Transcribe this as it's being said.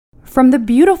From the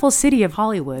beautiful city of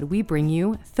Hollywood, we bring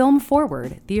you Film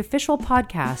Forward, the official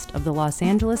podcast of the Los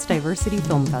Angeles Diversity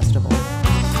Film Festival.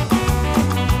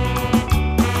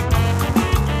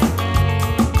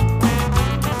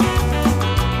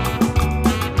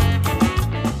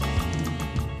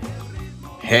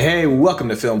 Hey, welcome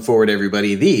to Film Forward,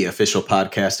 everybody, the official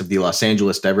podcast of the Los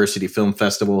Angeles Diversity Film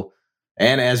Festival.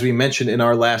 And as we mentioned in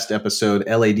our last episode,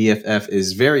 LADFF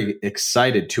is very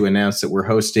excited to announce that we're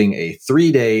hosting a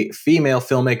 3-day female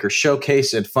filmmaker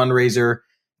showcase and fundraiser.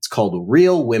 It's called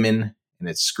Real Women, and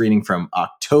it's screening from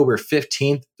October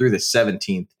 15th through the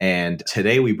 17th. And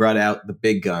today we brought out the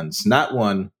big guns, not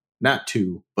one, not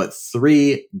two, but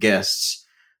 3 guests.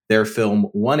 Their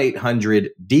film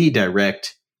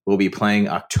 1-800-D-Direct will be playing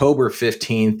October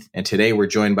 15th. And today we're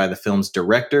joined by the film's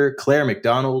director, Claire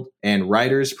McDonald, and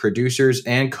writers, producers,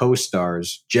 and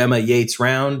co-stars, Gemma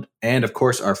Yates-Round, and of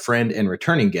course, our friend and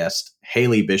returning guest,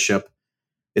 Haley Bishop.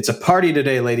 It's a party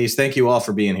today, ladies. Thank you all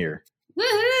for being here.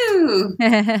 Woohoo!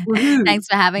 Thanks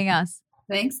for having us.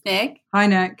 Thanks, Nick. Hi,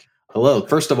 Nick. Hello.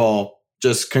 First of all,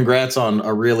 just congrats on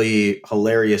a really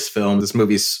hilarious film. This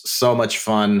movie's so much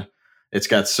fun. It's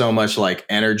got so much like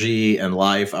energy and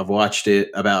life. I've watched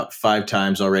it about 5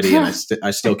 times already, and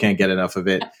I still can't get enough of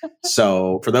it.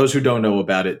 So for those who don't know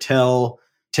about it,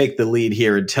 take the lead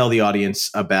here and tell the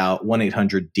audience about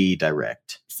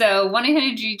 1-800-D-Direct. So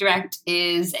 1-800-D-Direct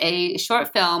is a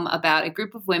short film about a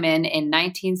group of women in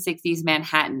 1960s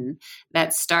Manhattan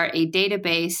that start a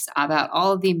database about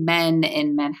all of the men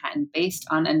in Manhattan based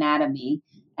on anatomy.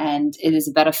 And it is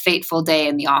about a fateful day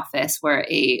in the office where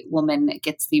a woman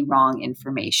gets the wrong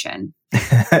information.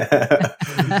 And,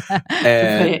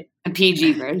 a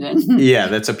PG version. Yeah,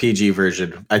 that's a PG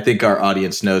version. I think our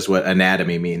audience knows what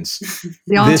anatomy means.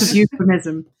 The art of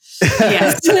euphemism.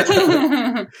 Yes.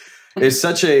 It's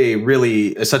such a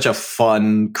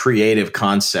fun, creative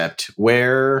concept.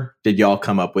 Where did y'all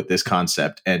come up with this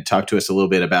concept? And talk to us a little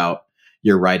bit about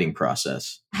your writing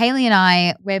process. Haley and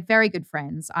I, we're very good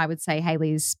friends. I would say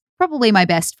Haley's probably my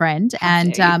best friend.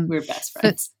 And we're best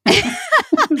friends.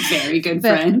 Very good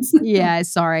friends. Yeah,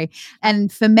 sorry.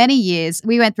 And for many years,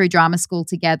 we went through drama school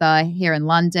together here in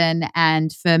London.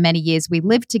 And for many years, we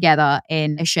lived together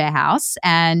in a share house.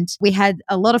 And we had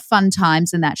a lot of fun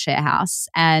times in that share house.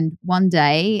 And one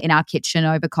day in our kitchen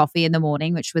over coffee in the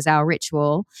morning, which was our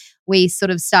ritual, we sort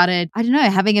of started, I don't know,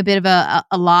 having a bit of a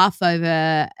laugh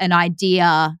over an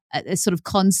idea, a sort of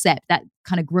concept that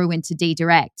kind of grew into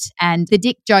D-Direct. And the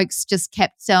dick jokes just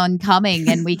kept on coming,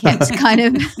 and we kept kind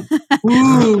of...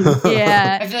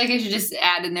 Yeah. I feel like I should just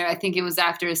add in there, I think it was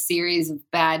after a series of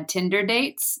bad Tinder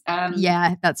dates.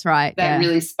 Yeah, that's right. That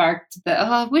really sparked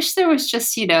I wish there was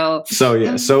just, So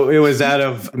it was out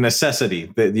of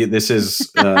necessity. This is...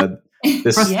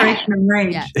 frustration and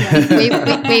rage.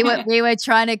 Yeah. We were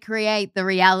trying to create the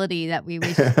reality that we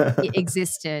wish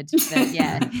existed. But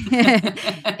yeah,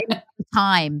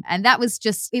 time, and that was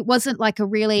just. It wasn't like a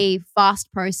really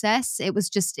fast process. It was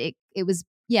just. It was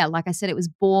like I said, it was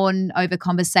born over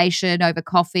conversation, over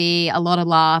coffee, a lot of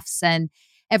laughs, and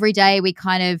every day we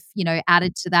kind of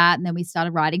added to that, and then we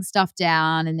started writing stuff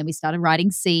down, and then we started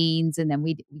writing scenes, and then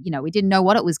we didn't know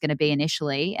what it was going to be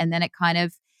initially, and then it kind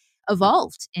of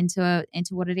evolved into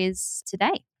what it is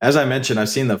today. As I mentioned, I've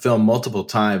seen the film multiple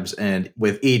times, and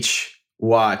with each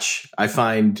watch, I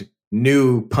find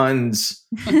new puns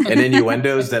and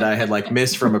innuendos that I had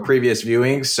missed from a previous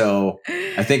viewing. So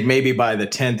I think maybe by the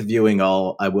 10th viewing,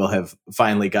 I will have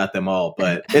finally got them all.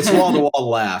 But it's wall-to-wall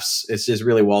laughs. It's just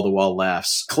really wall-to-wall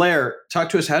laughs. Claire, talk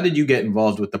to us. How did you get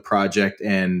involved with the project,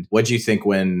 and what did you think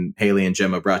when Haley and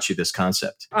Gemma brought you this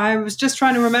concept? I was just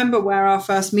trying to remember where our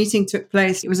first meeting took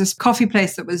place. It was a coffee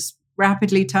place that was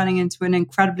rapidly turning into an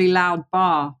incredibly loud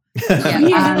bar.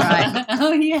 Right.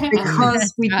 Oh, yeah.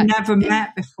 Because we'd never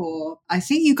met before. I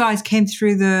think you guys came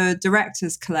through the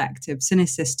Directors Collective, Cine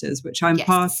Sisters, which I'm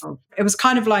part of. It was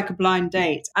kind of like a blind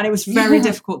date, and it was very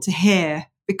difficult to hear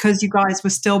because you guys were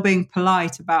still being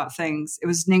polite about things. It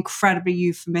was an incredibly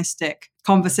euphemistic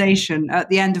conversation, at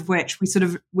the end of which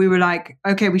we were like,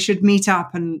 okay, we should meet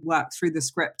up and work through the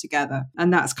script together.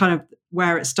 And that's kind of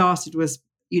where it started, was,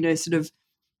 sort of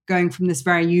going from this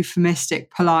very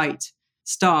euphemistic, polite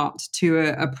start to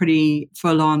a pretty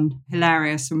full-on,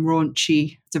 hilarious and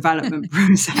raunchy development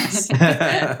process.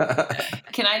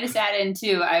 Can I just add in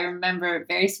too? I remember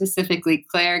very specifically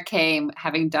Claire came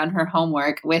having done her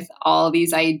homework with all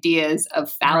these ideas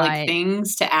of phallic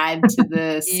things to add to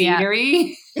the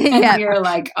scenery. And we were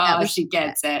like, she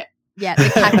gets it. Yeah,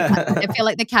 I feel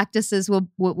like the cactuses were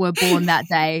born that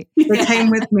day. They came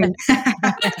with me.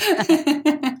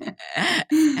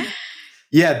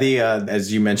 Yeah, the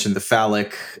as you mentioned, the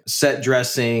phallic set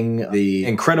dressing, the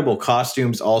incredible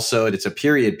costumes also. It's a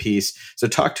period piece. So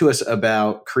talk to us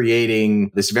about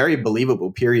creating this very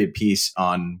believable period piece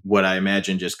on what I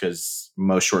imagine, just because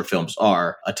most short films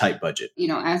are, a tight budget. You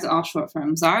know, as all short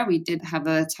films are, we did have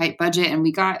a tight budget, and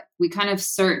we kind of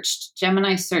searched,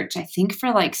 Gemini searched, I think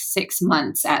for like 6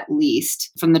 months at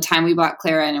least from the time we bought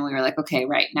Clara, and we were like, okay,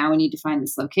 right, now we need to find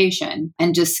this location,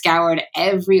 and just scoured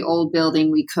every old building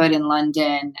we could in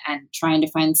London and trying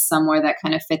to find somewhere that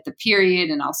kind of fit the period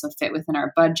and also fit within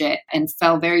our budget, and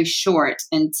fell very short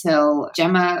until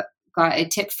Gemma got a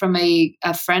tip from a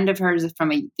friend of hers from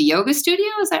the yoga studio.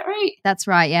 Is that right? That's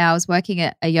right. Yeah. I was working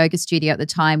at a yoga studio at the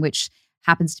time, which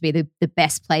happens to be the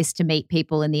best place to meet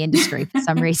people in the industry for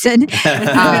some reason. And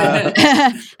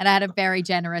I had a very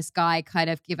generous guy kind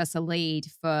of give us a lead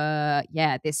for,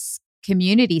 this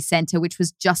community center, which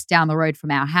was just down the road from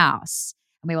our house.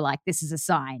 And we were like, this is a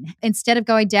sign. Instead of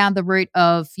going down the route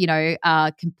of,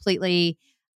 completely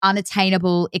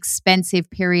unattainable, expensive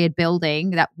period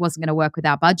building that wasn't going to work with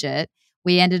our budget,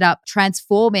 we ended up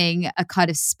transforming a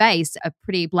kind of space, a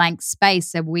pretty blank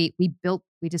space. And we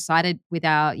decided with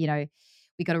our,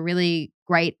 we got a really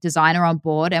great designer on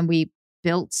board, and we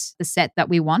built the set that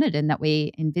we wanted and that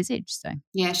we envisaged. So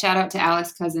yeah, shout out to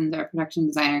Alice Cousins, our production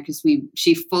designer, because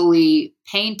she fully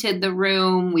painted the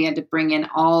room. We had to bring in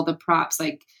all the props.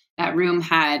 Like that room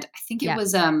had, I think it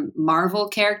was Marvel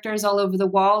characters all over the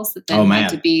walls that then had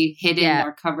to be hidden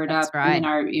or covered up. Right. And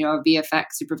our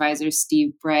VFX supervisor,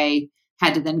 Steve Bray,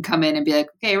 had to then come in and be like,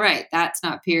 okay, right, that's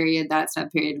not period. I'm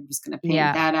just going to paint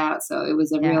that out. So it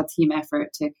was a real team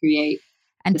effort to create.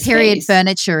 And period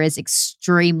furniture is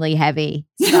extremely heavy.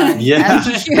 So, we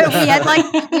had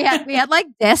like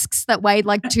desks that weighed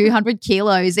like 200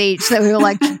 kilos each that we were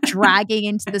like dragging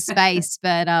into the space.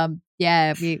 But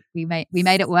we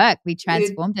made it work. We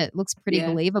transformed it. It looks pretty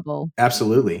believable.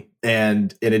 Absolutely.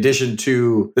 And in addition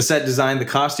to the set design, the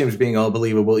costumes being all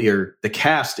believable, the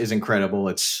cast is incredible.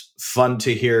 It's fun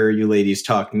to hear you ladies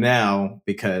talk now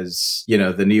because,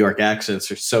 the New York accents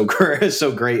are so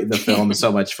great in the film. It's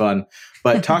so much fun.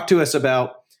 But talk to us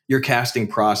about your casting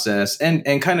process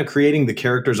and kind of creating the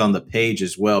characters on the page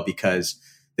as well, because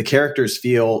the characters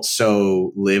feel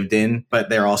so lived in, but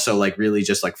they're also like really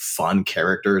just like fun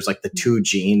characters, like the two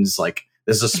Jeans. Like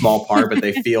this is a small part, but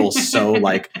they feel so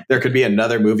like there could be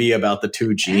another movie about the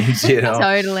two Jeans,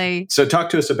 Totally. So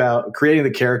talk to us about creating the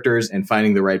characters and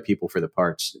finding the right people for the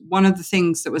parts. One of the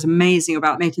things that was amazing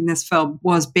about making this film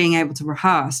was being able to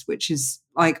rehearse, which is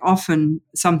like often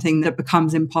something that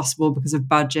becomes impossible because of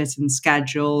budget and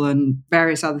schedule and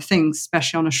various other things,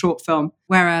 especially on a short film.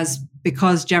 Whereas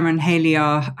because Gemma and Haley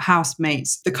are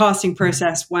housemates, the casting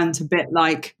process went a bit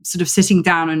like sort of sitting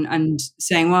down and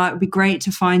saying, well, it would be great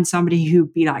to find somebody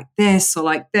who'd be like this or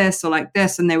like this or like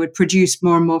this. And they would produce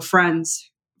more and more friends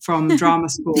from drama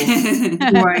school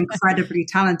who were incredibly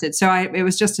talented. So it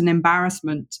was just an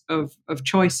embarrassment of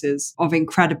choices, of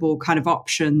incredible kind of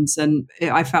options. And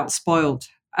I felt spoiled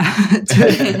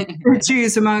to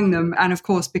choose among them. And of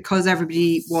course, because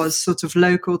everybody was sort of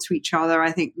local to each other,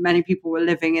 I think many people were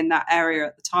living in that area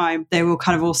at the time. They were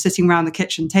kind of all sitting around the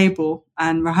kitchen table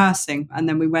and rehearsing. And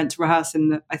then we went to rehearse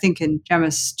in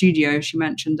Gemma's studio, she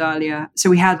mentioned earlier. So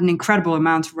we had an incredible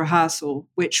amount of rehearsal,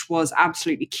 which was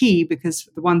absolutely key, because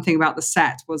the one thing about the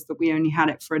set was that we only had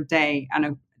it for a day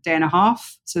and a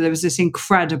half. So there was this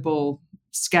incredible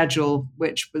schedule,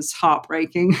 which was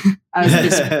heartbreaking as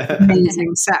this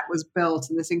amazing set was built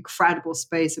and this incredible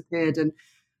space appeared, and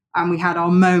we had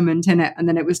our moment in it, and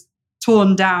then it was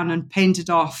torn down and painted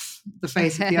off the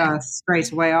face of the earth straight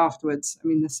away afterwards. I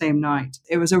mean, the same night.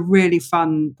 It was a really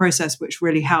fun process, which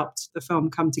really helped the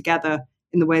film come together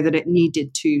in the way that it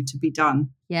needed to be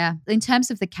done. Yeah. In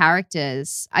terms of the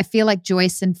characters, I feel like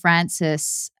Joyce and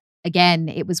Frances, again,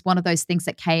 it was one of those things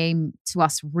that came to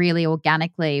us really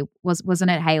organically, wasn't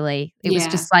it, Haley? It was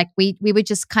just like we were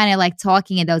just kind of like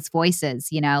talking in those voices,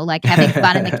 like having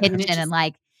fun in the kitchen and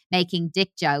like making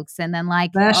dick jokes, and then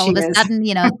like all of a sudden,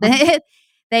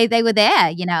 they were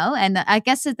there, and I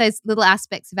guess that those little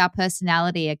aspects of our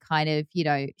personality are kind of,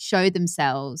 show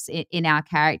themselves in our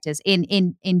characters,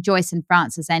 in Joyce and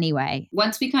Frances anyway.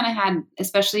 Once we kind of had,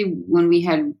 especially when we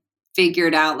had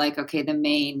figured out like, okay, the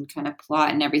main kind of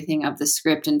plot and everything of the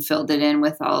script and filled it in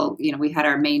with all, we had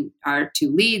our two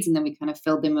leads, and then we kind of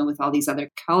filled them in with all these other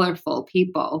colorful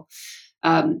people.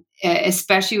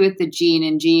 Especially with the Jean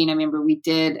and Jean. I remember we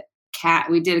did a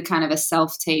kind of a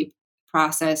self-tape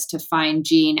process to find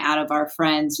Jean out of our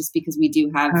friends, just because we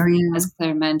do have, as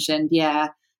Claire mentioned,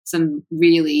 some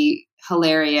really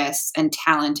hilarious and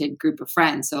talented group of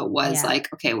friends. So it was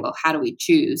like, okay, well, how do we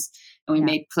choose? And we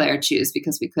made Claire choose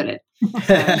because we couldn't.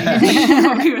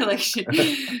 We were like,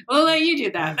 we'll let you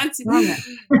do that. That's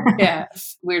yeah.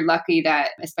 We're lucky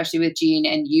that, especially with Jean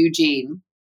and Eugene,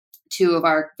 two of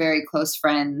our very close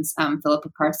friends, Philippa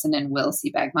Carson and Will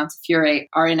Sebag Montefiore,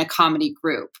 are in a comedy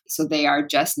group. So they are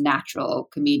just natural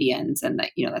comedians, and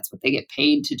that, that's what they get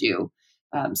paid to do.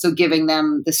 So giving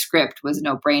them the script was a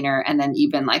no-brainer. And then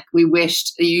even like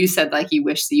you said like you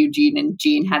wish Eugene and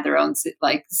Jean had their own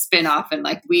like spin-off, and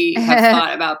like we have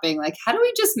thought about being like, how do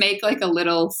we just make like a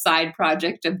little side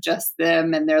project of just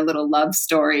them and their little love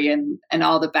story and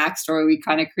all the backstory we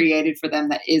kind of created for them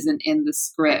that isn't in the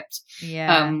script,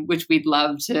 which we'd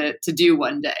love to do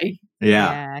one day.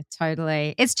 Yeah,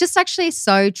 totally. It's just actually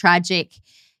so tragic,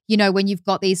 when you've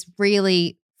got these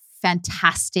really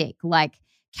fantastic like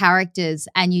characters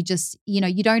and you just,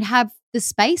 you don't have the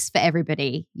space for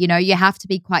everybody. You have to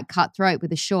be quite cutthroat with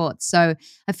the shorts. So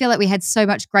I feel like we had so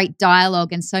much great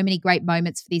dialogue and so many great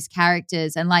moments for these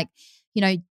characters. And like,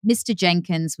 Mr.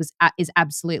 Jenkins is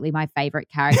absolutely my favorite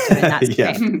character in that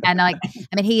script. And like,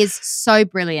 he is so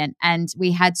brilliant, and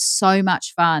we had so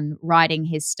much fun writing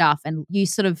his stuff. And you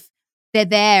sort of, they're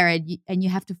there, and you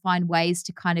have to find ways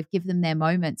to kind of give them their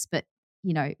moments, but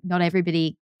not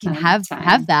everybody can have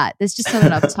that. There's just not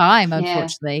enough time,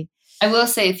 unfortunately. I will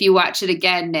say, if you watch it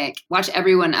again, Nick, watch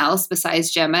everyone else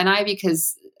besides Gemma and I,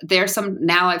 because there's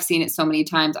now I've seen it so many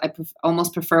times. I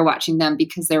almost prefer watching them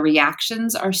because their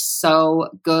reactions are so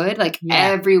good. Like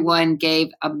everyone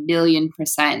gave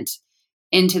 1,000,000%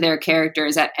 into their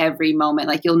characters at every moment.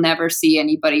 Like you'll never see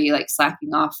anybody like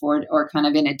slacking off or kind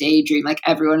of in a daydream. Like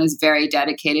everyone is very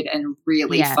dedicated and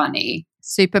really funny.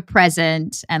 Super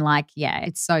present, and like,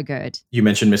 it's so good. You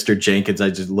mentioned Mr. Jenkins. I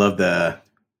just love the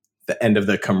end of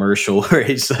the commercial where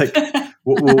he's like,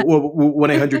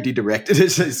 1-800 directed.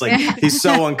 It's like he's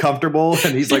so uncomfortable,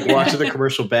 and he's like watching the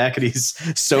commercial back, and he's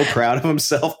so proud of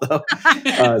himself though.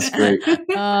 It's great.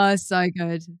 Oh, so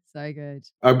good. So good.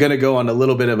 I'm going to go on a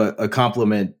little bit of a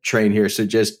compliment train here. So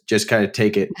just kind of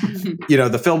take it.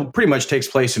 The film pretty much takes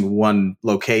place in one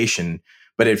location,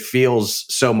 but it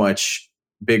feels so much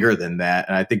bigger than that.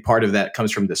 And I think part of that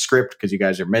comes from the script, because you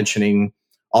guys are mentioning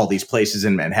all these places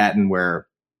in Manhattan where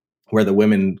the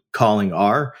women calling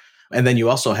are. And then you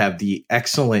also have the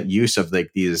excellent use of like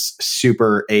these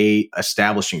super A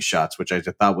establishing shots, which I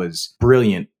thought was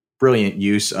brilliant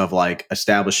use of like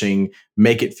establishing,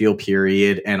 make it feel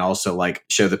period, and also like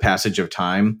show the passage of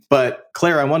time. But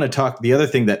Claire, I want to talk, the other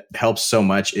thing that helps so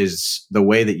much is the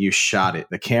way that you shot it.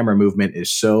 The camera movement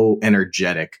is so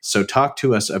energetic. So talk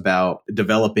to us about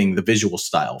developing the visual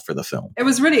style for the film. It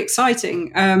was really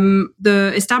exciting.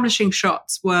 The establishing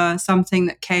shots were something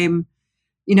that came,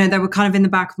 they were kind of in the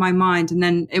back of my mind. And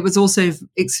then it was also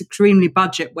extremely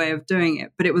budget way of doing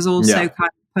it, but it was also kind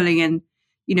of pulling in,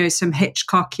 some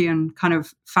Hitchcockian kind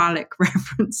of phallic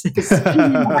references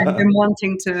I've been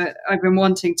wanting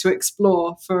to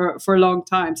explore for a long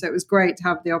time. So it was great to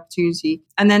have the opportunity.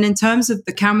 And then in terms of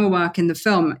the camera work in the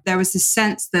film, there was this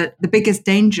sense that the biggest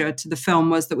danger to the film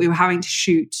was that we were having to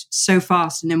shoot so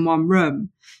fast and in one room.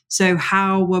 So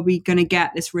how were we going to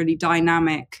get this really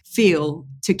dynamic feel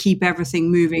to keep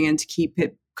everything moving and to keep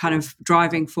it kind of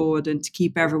driving forward and to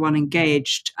keep everyone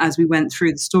engaged as we went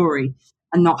through the story,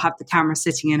 and not have the camera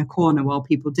sitting in a corner while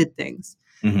people did things,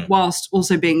 whilst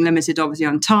also being limited obviously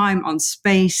on time, on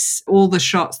space. All the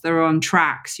shots that are on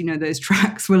tracks, those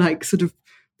tracks were like sort of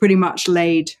pretty much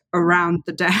laid around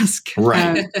the desk,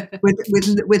 right?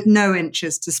 With no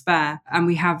inches to spare. And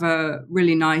we have a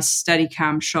really nice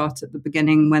Steadicam shot at the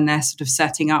beginning when they're sort of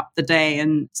setting up the day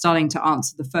and starting to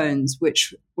answer the phones,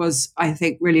 which was, I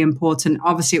think, really important.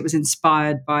 Obviously, it was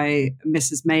inspired by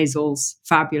Mrs. Maisel's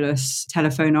fabulous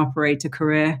telephone operator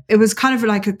career. It was kind of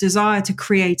like a desire to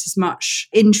create as much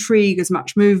intrigue, as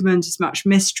much movement, as much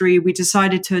mystery. We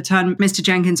decided to turn Mr.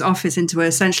 Jenkins' office into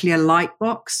essentially a light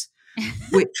box,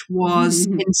 which was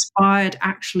inspired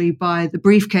actually by the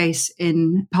briefcase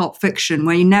in Pulp Fiction,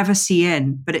 where you never see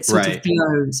in, but it sort of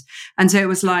glows. And so it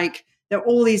was like, there are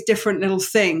all these different little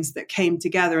things that came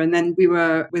together. And then we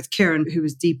were with Kieran, who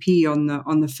was DP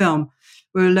on the film.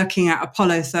 We were looking at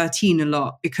Apollo 13 a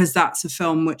lot, because that's a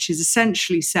film which is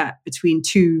essentially set between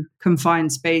two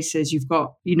confined spaces. You've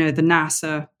got, the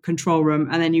NASA control room,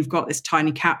 and then you've got this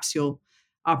tiny capsule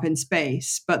up in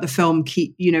space, but the film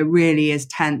really is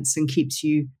tense and keeps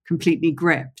you completely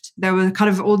gripped. There were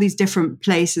kind of all these different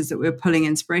places that we were pulling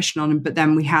inspiration on, but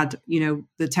then we had,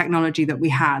 the technology that we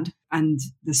had and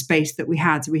the space that we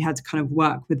had. So we had to kind of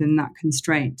work within that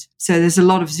constraint. So there's a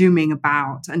lot of zooming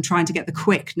about and trying to get the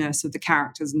quickness of the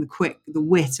characters and the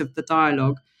wit of the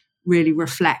dialogue really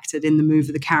reflected in the move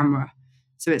of the camera.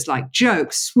 So it's like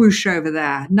joke, swoosh over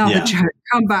there, another joke,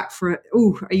 come back for it.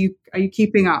 Ooh, are you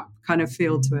keeping up? Kind of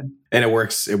feel to it. And it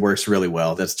works really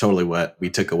well. That's totally what we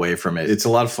took away from it. It's a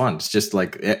lot of fun. It's just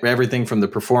like everything from the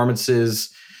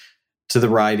performances to the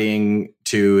writing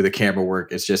to the camera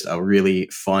work. It's just a really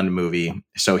fun movie.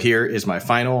 So here is my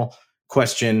final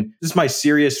question. This is my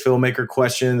serious filmmaker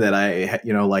question that I,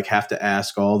 have to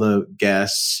ask all the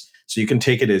guests. So you can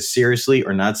take it as seriously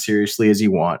or not seriously as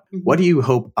you want. Mm-hmm. What do you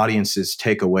hope audiences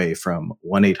take away from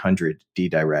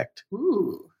 1-800-DIRECT?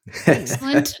 Ooh,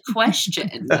 excellent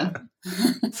question.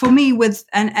 For me, with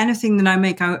anything that I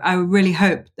make, I really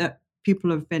hope that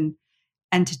people have been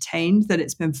entertained, that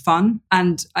it's been fun.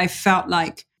 And I felt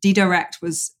like DIRECT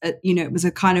was, it was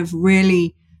a kind of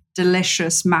really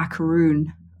delicious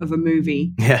macaroon of a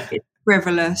movie. Yeah. It's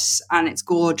frivolous and it's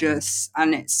gorgeous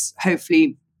and it's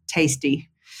hopefully tasty.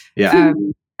 Yeah.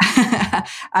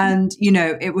 And,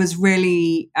 it was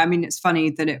really, it's funny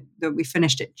that we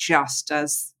finished it just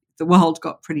as the world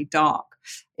got pretty dark.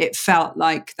 It felt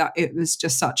like that it was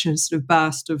just such a sort of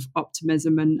burst of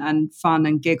optimism and fun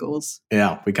and giggles.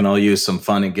 Yeah, we can all use some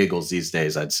fun and giggles these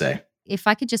days, I'd say. If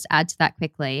I could just add to that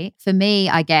quickly, for me,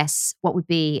 I guess what would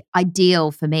be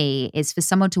ideal for me is for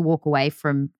someone to walk away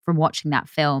from watching that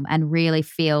film and really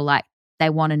feel like they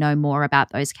want to know more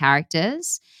about those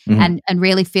characters and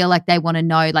really feel like they want to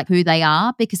know like who they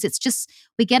are, because it's just,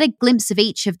 we get a glimpse of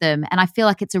each of them. And I feel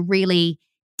like it's a really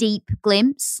deep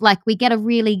glimpse. Like we get a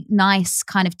really nice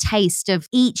kind of taste of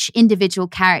each individual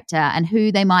character and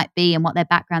who they might be and what their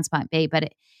backgrounds might be.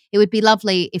 But it would be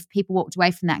lovely if people walked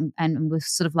away from that and was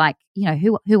sort of like,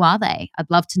 who are they? I'd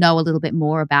love to know a little bit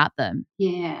more about them.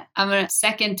 Yeah, I'm going to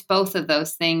second both of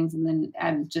those things and then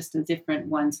add just a different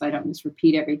one so I don't just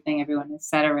repeat everything everyone has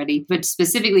said already. But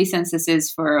specifically, since this is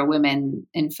for a women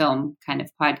in film kind of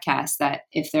podcast, that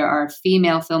if there are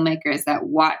female filmmakers that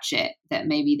watch it, that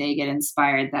maybe they get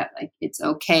inspired that like it's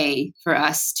okay for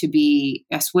us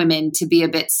women to be a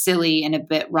bit silly and a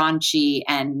bit raunchy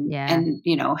and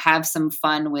have some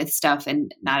fun with stuff,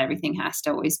 and not everything has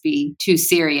to always be too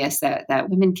serious. That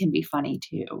women can be funny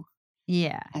too.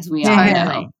 Yeah, as we all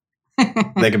know,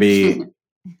 they can be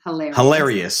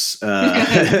hilarious.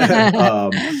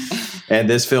 And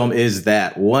this film is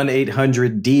that.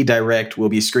 1-800-DIRECT will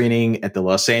be screening at the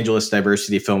Los Angeles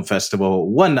Diversity Film Festival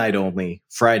one night only,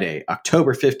 Friday,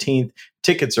 October 15th.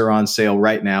 Tickets are on sale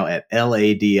right now at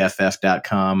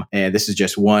ladff.com. And this is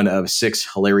just one of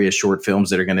 6 hilarious short films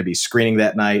that are going to be screening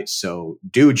that night. So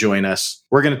do join us.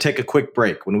 We're going to take a quick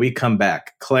break. When we come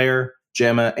back, Claire,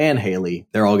 Gemma, and Haley,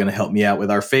 they're all going to help me out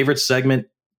with our favorite segment,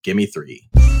 Gimme 3.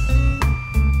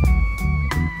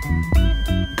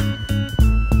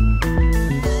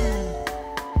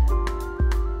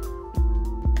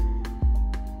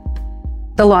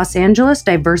 The Los Angeles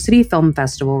Diversity Film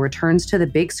Festival returns to the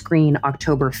big screen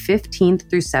October 15th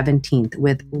through 17th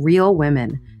with Real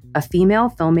Women, a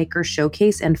female filmmaker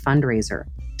showcase and fundraiser.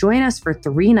 Join us for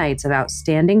 3 nights of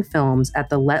outstanding films at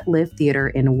the Let Live Theater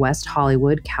in West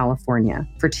Hollywood, California.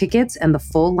 For tickets and the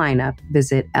full lineup,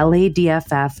 visit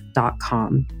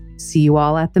ladff.com. See you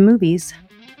all at the movies.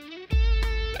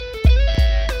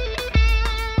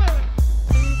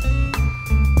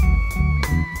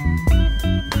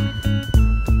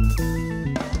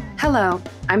 Hello,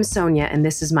 I'm Sonia, and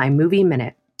this is my Movie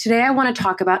Minute. Today, I want to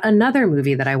talk about another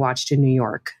movie that I watched in New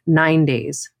York, 9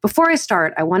 Days. Before I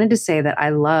start, I wanted to say that I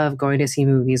love going to see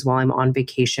movies while I'm on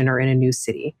vacation or in a new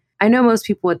city. I know most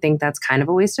people would think that's kind of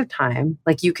a waste of time.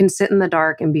 Like, you can sit in the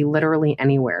dark and be literally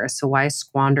anywhere, so why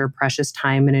squander precious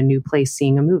time in a new place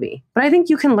seeing a movie? But I think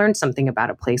you can learn something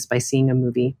about a place by seeing a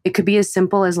movie. It could be as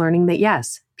simple as learning that,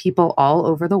 yes, people all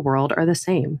over the world are the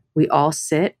same. We all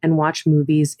sit and watch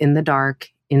movies in the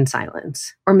dark, in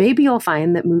silence. Or maybe you'll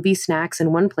find that movie snacks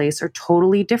in one place are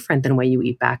totally different than what you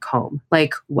eat back home.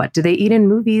 Like, what do they eat in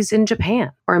movies in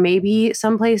Japan? Or maybe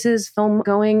some places film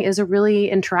going is a really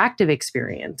interactive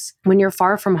experience. When you're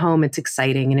far from home, it's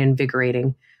exciting and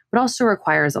invigorating, but also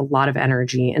requires a lot of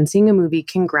energy, and seeing a movie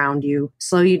can ground you,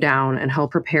 slow you down, and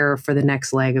help prepare for the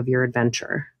next leg of your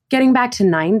adventure. Getting back to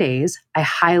 9 Days, I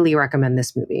highly recommend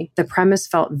this movie. The premise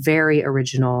felt very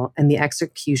original, and the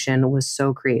execution was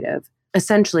so creative.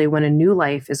 Essentially, when a new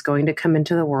life is going to come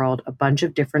into the world, a bunch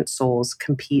of different souls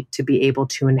compete to be able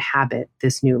to inhabit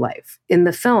this new life. In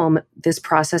the film, this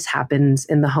process happens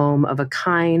in the home of a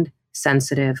kind,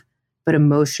 sensitive, but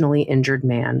emotionally injured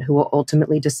man who will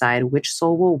ultimately decide which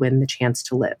soul will win the chance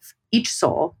to live. Each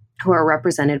soul, who are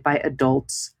represented by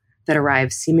adults that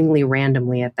arrive seemingly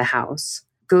randomly at the house,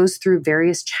 goes through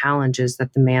various challenges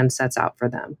that the man sets out for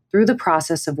them. Through the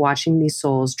process of watching these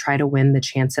souls try to win the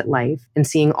chance at life and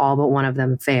seeing all but one of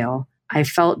them fail, I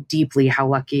felt deeply how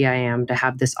lucky I am to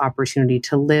have this opportunity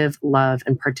to live, love,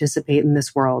 and participate in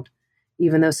this world,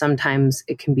 even though sometimes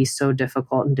it can be so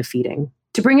difficult and defeating.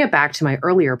 To bring it back to my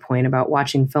earlier point about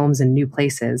watching films in new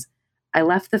places, I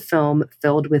left the film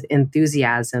filled with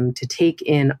enthusiasm to take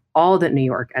in all that New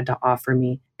York had to offer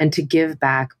me and to give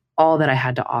back all that I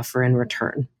had to offer in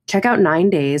return. Check out 9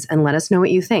 Days and let us know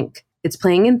what you think. It's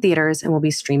playing in theaters and will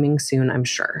be streaming soon, I'm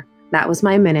sure. That was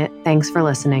my minute. Thanks for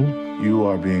listening. You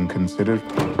are being considered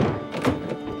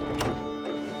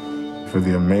for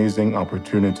the amazing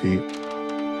opportunity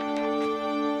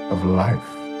of life.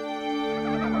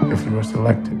 If you are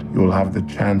selected, you will have the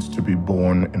chance to be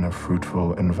born in a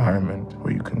fruitful environment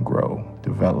where you can grow,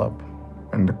 develop,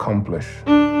 and accomplish.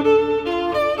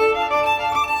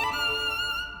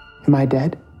 Am I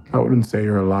dead? I wouldn't say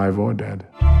you're alive or dead.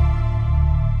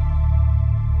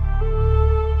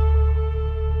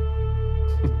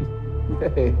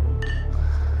 Hey.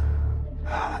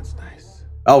 That's nice.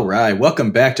 All right. Welcome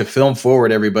back to Film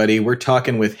Forward, everybody. We're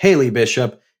talking with Haley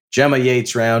Bishop, Gemma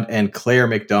Yates Round, and Claire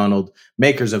McDonald,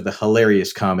 makers of the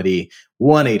hilarious comedy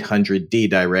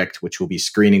 1-800-D-Direct, which will be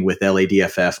screening with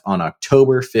LADFF on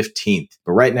October 15th.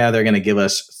 But right now, they're going to give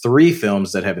us 3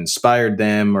 films that have inspired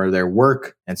them or their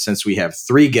work. And since we have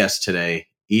 3 guests today,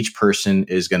 each person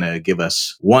is going to give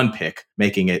us 1 pick,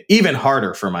 making it even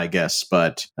harder for my guests.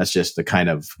 But that's just the kind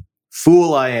of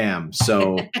fool I am.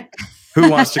 So who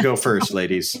wants to go first,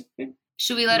 ladies?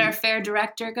 Should we let our fair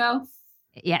director go?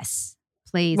 Yes,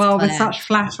 please. Well, Claire. with such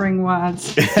flattering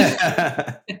words.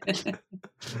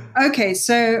 Okay,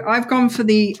 so I've gone for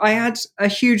I had a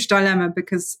huge dilemma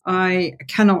because I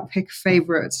cannot pick a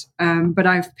favorite, but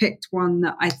I've picked one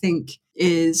that I think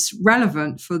is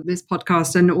relevant for this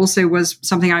podcast and also was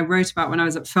something I wrote about when I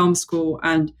was at film school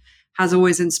and has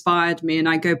always inspired me. And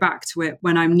I go back to it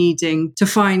when I'm needing to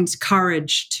find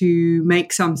courage to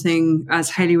make something, as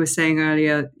Haley was saying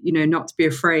earlier, not to be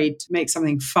afraid to make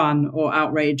something fun or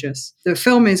outrageous. The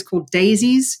film is called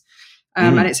Daisies.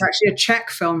 And it's actually a Czech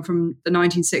film from the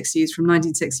 1960s, from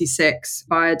 1966,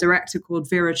 by a director called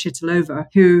Vera Chytilova,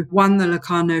 who won the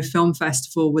Locarno Film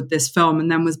Festival with this film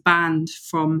and then was banned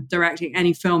from directing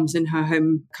any films in her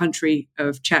home country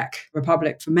of Czech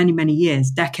Republic for many, many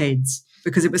years, decades,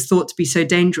 because it was thought to be so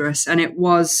dangerous. And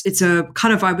it's a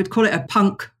kind of, I would call it a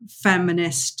punk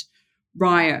feminist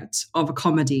riot of a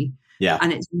comedy. Yeah.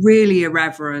 And it's really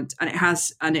irreverent,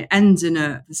 and it ends in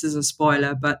this is a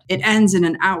spoiler, but it ends in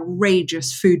an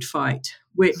outrageous food fight,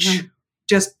 which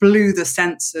just blew the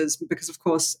senses because, of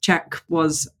course, Czech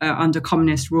was under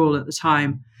communist rule at the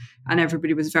time, and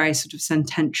everybody was very sort of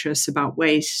sententious about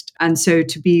waste. And so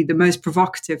to be the most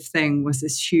provocative thing was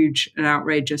this huge and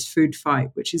outrageous food fight,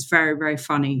 which is very, very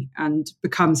funny and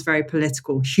becomes very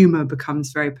political. Humor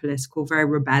becomes very political, very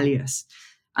rebellious.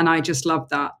 And I just love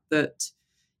that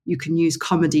you can use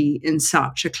comedy in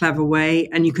such a clever way,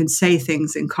 and you can say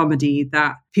things in comedy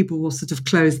that people will sort of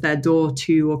close their door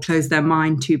to or close their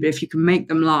mind to. But if you can make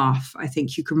them laugh, I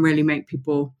think you can really make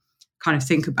people kind of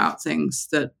think about things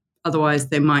that otherwise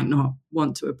they might not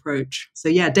want to approach. So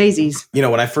yeah, Daisies.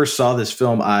 When I first saw this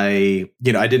film, I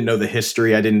didn't know the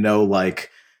history. I didn't know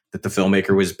that the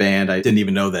filmmaker was banned. I didn't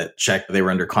even know that Czech, they were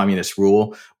under communist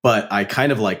rule, but I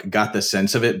kind of got the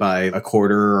sense of it by a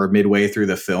quarter or midway through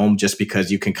the film, just because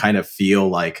you can kind of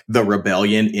feel the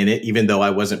rebellion in it, even though I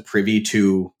wasn't privy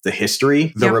to the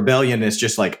history. The rebellion is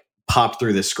just popped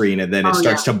through the screen, and then it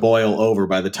starts to boil over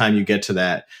by the time you get to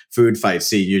that food fight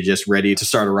scene. You're just ready to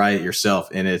start a riot yourself.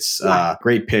 And it's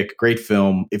great pick, great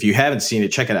film. If you haven't seen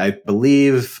it, check it out. I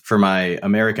believe, for my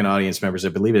American audience members, I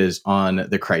believe it is on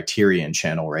the Criterion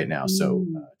channel right now. So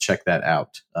check that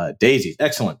out. Daisy,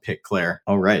 excellent pick, Claire.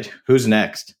 All right, who's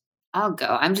next? I'll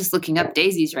go. I'm just looking up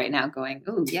Daisies right now going,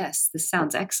 oh, yes, this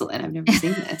sounds excellent. I've never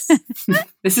seen this.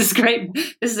 This is great.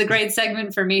 This is a great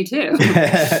segment for me, too.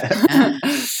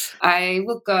 I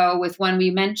will go with one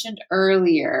we mentioned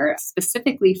earlier,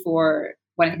 specifically for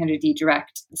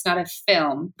 1-800-D-Direct. It's not a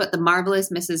film, but The Marvelous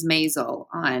Mrs. Maisel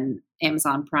on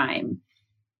Amazon Prime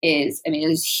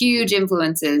there's huge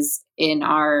influences in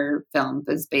our film,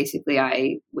 because basically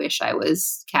I wish I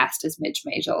was cast as Midge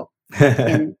Maisel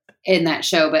in that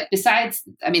show. But besides,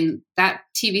 that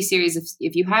TV series,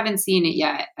 if you haven't seen it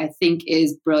yet, I think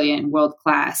is brilliant and world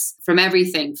class. From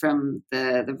everything, from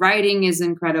the writing is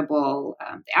incredible,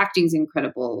 the acting is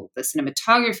incredible, the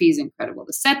cinematography is incredible,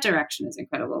 the set direction is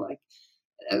incredible.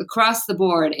 Across the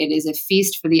board, it is a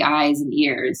feast for the eyes and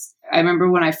ears. I remember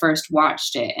when I first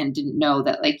watched it and didn't know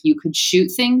that you could shoot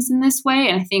things in this way.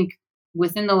 And I think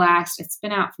within it's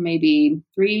been out for maybe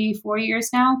 3-4 years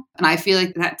now. And I feel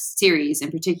like that series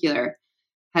in particular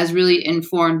has really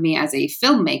informed me as a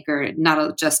filmmaker,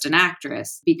 not just an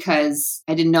actress, because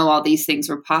I didn't know all these things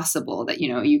were possible, that,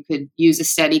 you could use a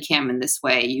Steadicam in this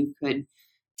way. You could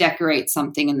decorate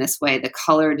something in this way, the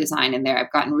color design in there.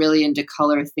 I've gotten really into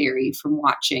color theory from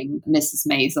watching Mrs.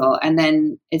 Maisel. And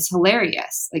then it's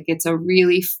hilarious. Like, it's a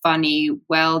really funny,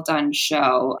 well done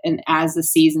show. And as the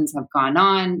seasons have gone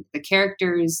on, the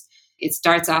characters, it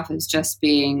starts off as just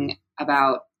being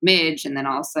about Midge, and then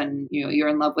all of a sudden, you're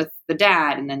in love with the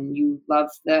dad, and then you love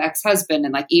the ex-husband,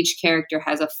 and like each character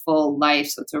has a full life.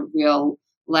 So it's a real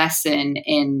lesson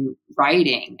in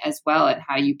writing as well, and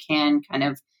how you can kind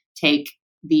of take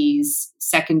these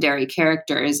secondary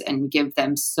characters and give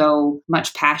them so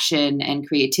much passion and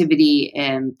creativity,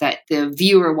 and that the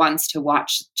viewer wants to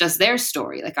watch just their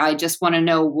story. Like, I just want to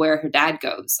know where her dad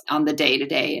goes on the day to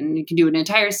day, and you can do an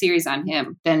entire series on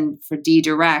him. Then for D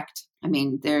Direct, I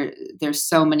mean, there's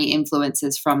so many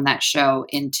influences from that show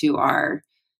into our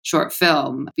short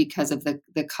film because of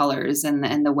the colors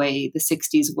and the way the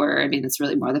 60s were. I mean, it's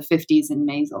really more the 50s in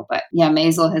Maisel. But yeah,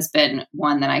 Maisel has been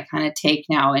one that I kind of take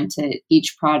now into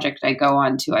each project I go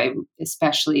on to.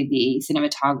 Especially the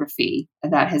cinematography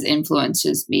that has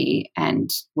influences me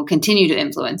and will continue to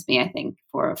influence me, I think,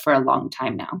 for a long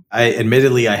time now. I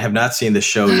have not seen the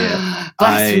show yet.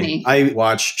 I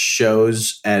watch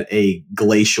shows at a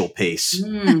glacial pace.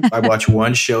 I watch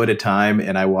one show at a time,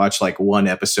 and I watch like one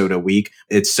episode a week.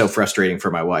 It's so frustrating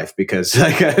for my wife because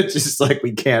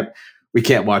we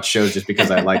can't watch shows just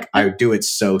because I do it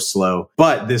so slow.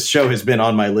 But this show has been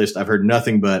on my list. I've heard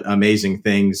nothing but amazing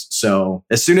things. So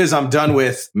as soon as I'm done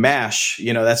with MASH,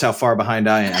 that's how far behind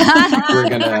I am. we're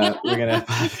gonna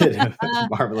pop it.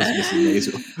 Marvelous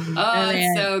Mrs. Maisel. Oh,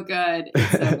 it's so good.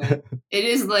 It's so good. It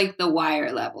is like The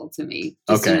Wire level to me,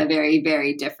 just in a very,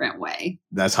 very different way.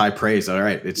 That's high praise. All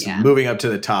right, it's moving up to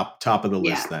the top of the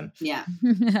list then. Yeah.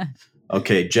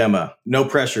 Okay, Gemma. No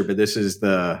pressure, but this is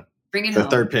the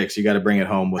third pick. So you got to bring it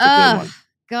home with a good one.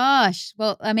 Gosh.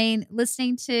 Well, I mean,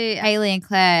 listening to Ailey and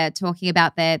Claire talking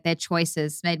about their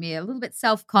choices made me a little bit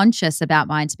self-conscious about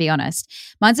mine, to be honest.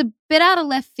 Mine's a bit out of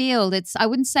left field. I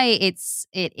wouldn't say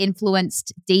it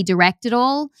influenced D Direct at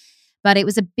all, but it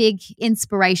was a big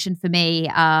inspiration for me.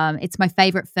 It's my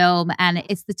favorite film, and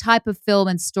it's the type of film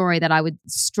and story that I would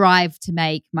strive to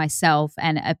make myself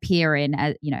and appear in,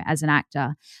 as an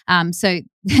actor. So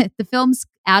the film's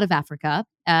Out of Africa.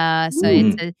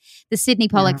 It's the Sidney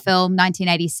Pollack film,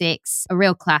 1986, a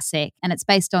real classic, and it's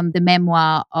based on the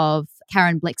memoir of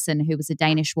Karen Blixen, who was a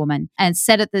Danish woman, and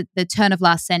set at the turn of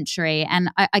last century. And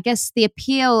I guess the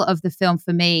appeal of the film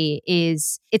for me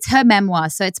is it's her memoir.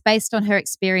 So it's based on her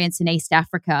experience in East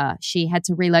Africa. She had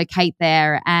to relocate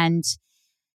there, and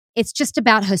it's just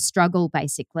about her struggle,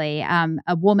 basically.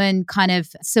 A woman kind of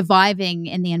surviving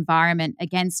in the environment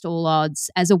against all odds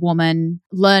as a woman,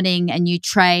 learning a new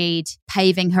trade,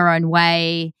 paving her own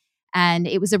way. And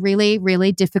it was a really,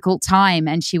 really difficult time.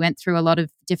 And she went through a lot of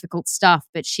difficult stuff,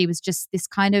 but she was just this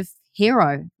kind of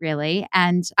hero, really.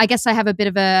 And I guess I have a bit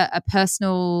of a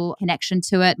personal connection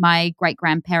to it. My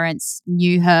great-grandparents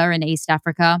knew her in East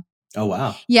Africa. Oh,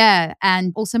 wow. Yeah.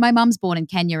 And also my mum's born in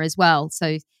Kenya as well.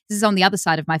 So this is on the other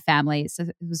side of my family. So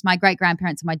it was my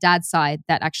great-grandparents on my dad's side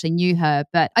that actually knew her.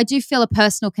 But I do feel a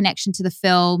personal connection to the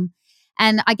film.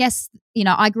 And I guess,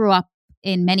 I grew up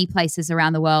in many places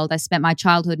around the world. I spent my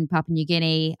childhood in Papua New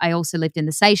Guinea. I also lived in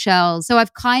the Seychelles. So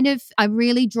I'm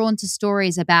really drawn to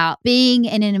stories about being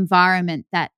in an environment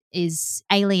that is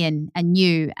alien and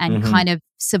new and kind of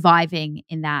surviving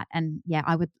in that. And yeah,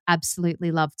 I would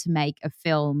absolutely love to make a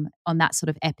film on that sort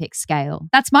of epic scale.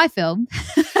 That's my film.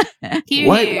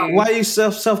 Why are you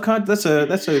self-conscious?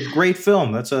 That's a great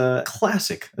film. That's a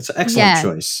classic. That's an excellent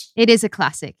choice. It is a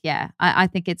classic. Yeah. I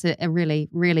think it's a really,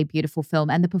 really beautiful film.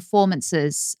 And the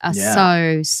performances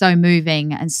are so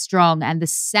moving and strong. And the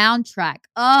soundtrack,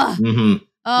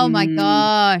 oh my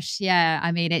gosh. Yeah.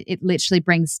 I mean, it literally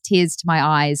brings tears to my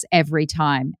eyes every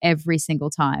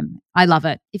single time. I love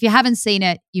it. If you haven't seen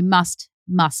it, you must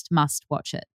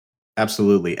watch it.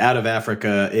 Absolutely. Out of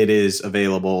Africa, it is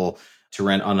available to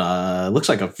rent on looks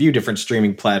like a few different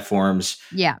streaming platforms.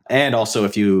 Yeah. And also,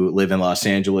 if you live in Los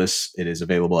Angeles, it is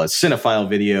available as Cinephile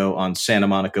Video on Santa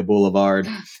Monica Boulevard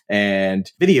and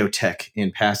Videotech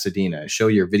in Pasadena. Show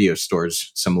your video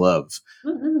stores some love.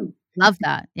 Woo-hoo. Love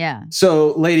that. Yeah.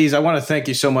 So, ladies, I want to thank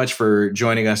you so much for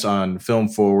joining us on Film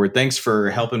Forward. Thanks for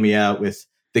helping me out with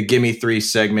the Gimme 3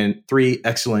 segment. 3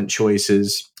 excellent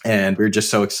choices. And we're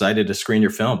just so excited to screen your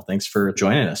film. Thanks for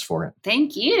joining us for it.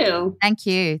 Thank you. Thank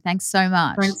you. Thanks so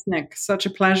much. Thanks, Nick. Such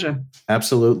a pleasure.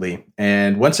 Absolutely.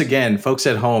 And once again, folks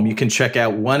at home, you can check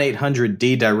out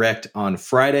 1-800-D-Direct on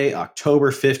Friday,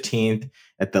 October 15th.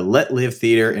 at the Let Live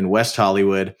Theater in West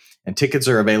Hollywood, and tickets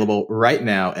are available right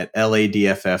now at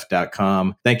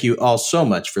ladff.com. Thank you all so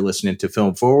much for listening to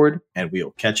Film Forward, and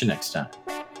we'll catch you next time.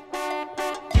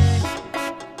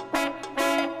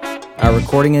 Our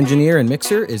recording engineer and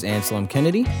mixer is Anselm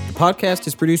Kennedy. The podcast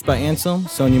is produced by Anselm,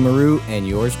 Sonia Maru, and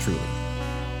yours truly.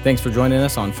 Thanks for joining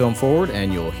us on Film Forward,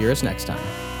 and you'll hear us next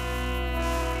time.